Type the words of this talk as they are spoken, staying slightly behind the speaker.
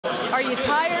Are you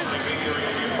tired?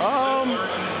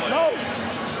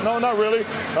 No, not really.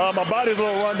 My body's a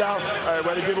little run down. All right,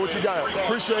 ready to give it what you got.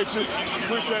 Appreciate you.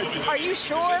 Appreciate you. Are you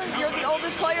sure you're the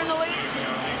oldest player in the league?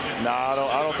 Nah,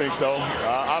 I don't think so.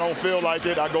 I don't feel like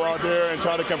it. I go out there and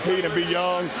try to compete and be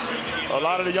young. A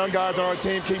lot of the young guys on our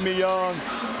team keep me young.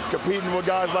 Competing with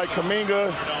guys like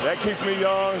Kuminga, that keeps me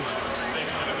young.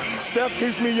 Steph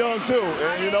keeps me young too,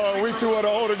 and you know, we two are the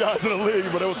older guys in the league,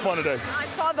 but it was fun today. I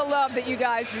saw the love that you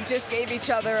guys just gave each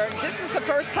other. This is the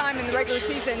first time in the regular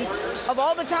season, of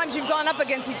all the times you've gone up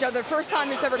against each other, first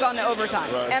time it's ever gone to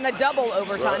overtime, right. And a double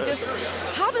overtime. Right. Just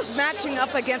how does matching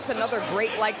up against another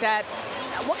great like that,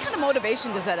 what kind of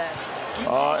motivation does that add?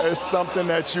 It's something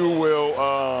that you will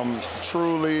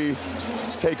truly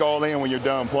take all in when you're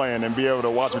done playing and be able to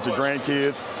watch with your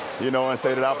grandkids, you know, and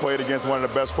say that I played against one of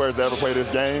the best players that ever played this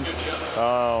game.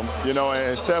 You know,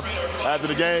 and Steph, after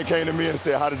the game, came to me and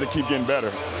said, how does it keep getting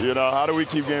better? You know, how do we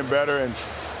keep getting better? And,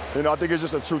 you know, I think it's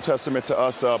just a true testament to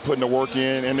us putting the work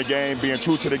in the game, being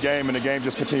true to the game, and the game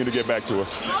just continue to get back to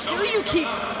us.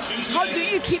 How do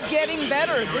you keep getting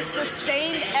better? This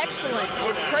sustained excellence,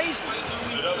 it's crazy.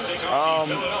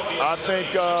 I think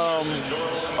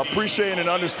appreciating and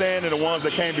understanding the ones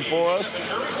that came before us,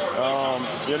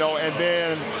 you know, and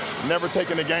then never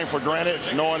taking the game for granted,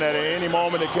 knowing that at any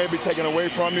moment it can be taken away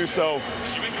from you. So,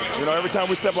 you know, every time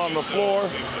we step on the floor,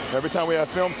 every time we have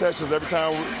film sessions, every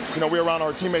time, you know, we're around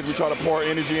our teammates, we try to pour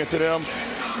energy into them.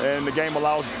 And the game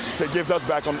gives us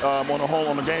back on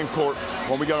the game court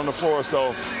when we get on the floor.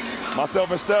 So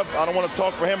myself and Steph, I don't want to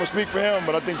talk for him or speak for him,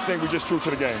 but I think we're just true to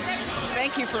the game.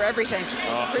 Thank you for everything.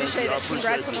 Appreciate it.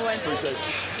 Congrats on the win. Appreciate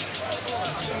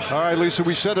you. All right, Lisa,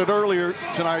 we said it earlier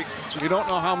tonight. You don't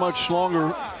know how much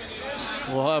longer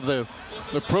we'll have the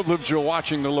privilege of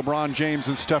watching the LeBron James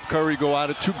and Steph Curry go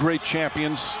at it. Two great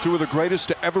champions, two of the greatest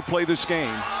to ever play this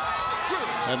game.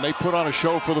 And they put on a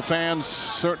show for the fans,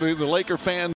 certainly the Laker fans.